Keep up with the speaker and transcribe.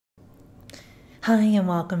Hi, and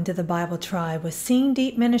welcome to the Bible Tribe with Seeing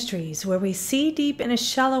Deep Ministries, where we see deep in a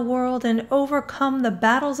shallow world and overcome the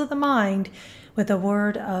battles of the mind with the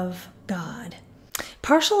Word of God.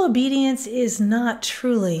 Partial obedience is not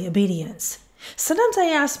truly obedience. Sometimes I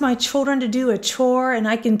ask my children to do a chore, and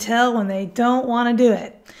I can tell when they don't want to do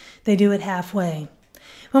it. They do it halfway.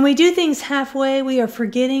 When we do things halfway, we are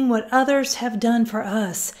forgetting what others have done for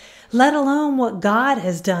us, let alone what God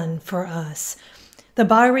has done for us. The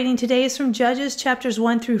Bible reading today is from Judges chapters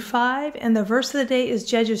 1 through 5, and the verse of the day is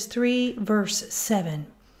Judges 3, verse 7.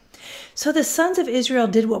 So the sons of Israel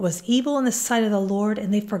did what was evil in the sight of the Lord,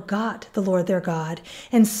 and they forgot the Lord their God,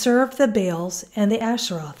 and served the Baals and the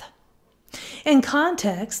Asheroth. In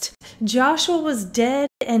context, Joshua was dead,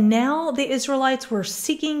 and now the Israelites were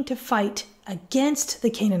seeking to fight against the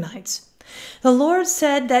Canaanites. The Lord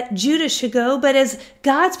said that Judah should go, but as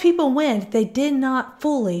God's people went, they did not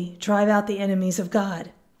fully drive out the enemies of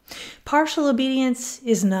God. Partial obedience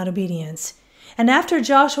is not obedience. And after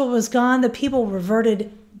Joshua was gone, the people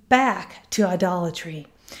reverted back to idolatry.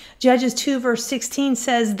 Judges 2 verse 16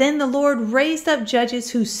 says, "Then the Lord raised up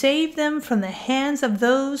judges who saved them from the hands of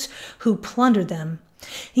those who plundered them.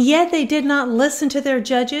 Yet they did not listen to their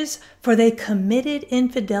judges, for they committed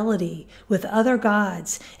infidelity with other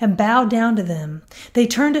gods and bowed down to them. They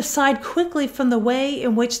turned aside quickly from the way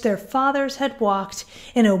in which their fathers had walked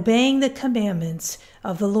in obeying the commandments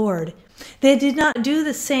of the Lord. They did not do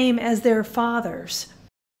the same as their fathers."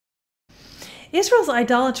 Israel's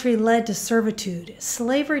idolatry led to servitude,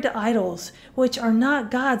 slavery to idols, which are not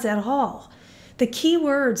gods at all. The key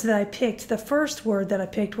words that I picked, the first word that I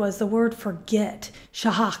picked was the word forget,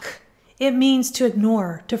 shahak. It means to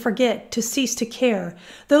ignore, to forget, to cease to care.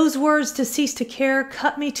 Those words, to cease to care,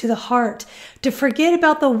 cut me to the heart. To forget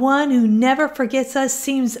about the one who never forgets us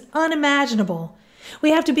seems unimaginable. We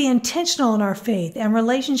have to be intentional in our faith and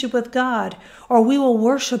relationship with God, or we will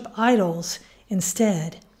worship idols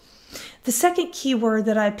instead. The second key word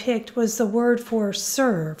that I picked was the word for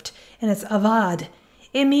served, and it's avad.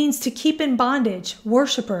 It means to keep in bondage,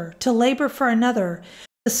 worshiper, to labor for another.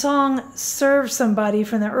 The song Serve Somebody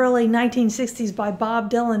from the early 1960s by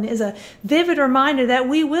Bob Dylan is a vivid reminder that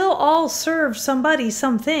we will all serve somebody,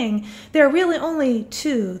 something. There are really only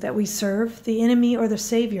two that we serve, the enemy or the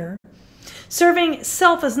Savior. Serving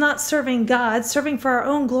self is not serving God. Serving for our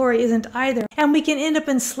own glory isn't either. And we can end up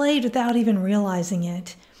enslaved without even realizing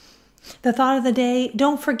it. The thought of the day,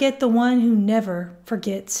 don't forget the one who never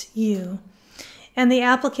forgets you. And the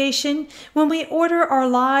application, when we order our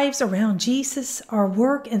lives around Jesus, our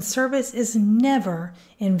work and service is never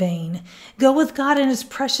in vain. Go with God and His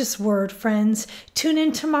precious word, friends. Tune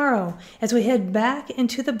in tomorrow as we head back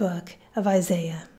into the book of Isaiah.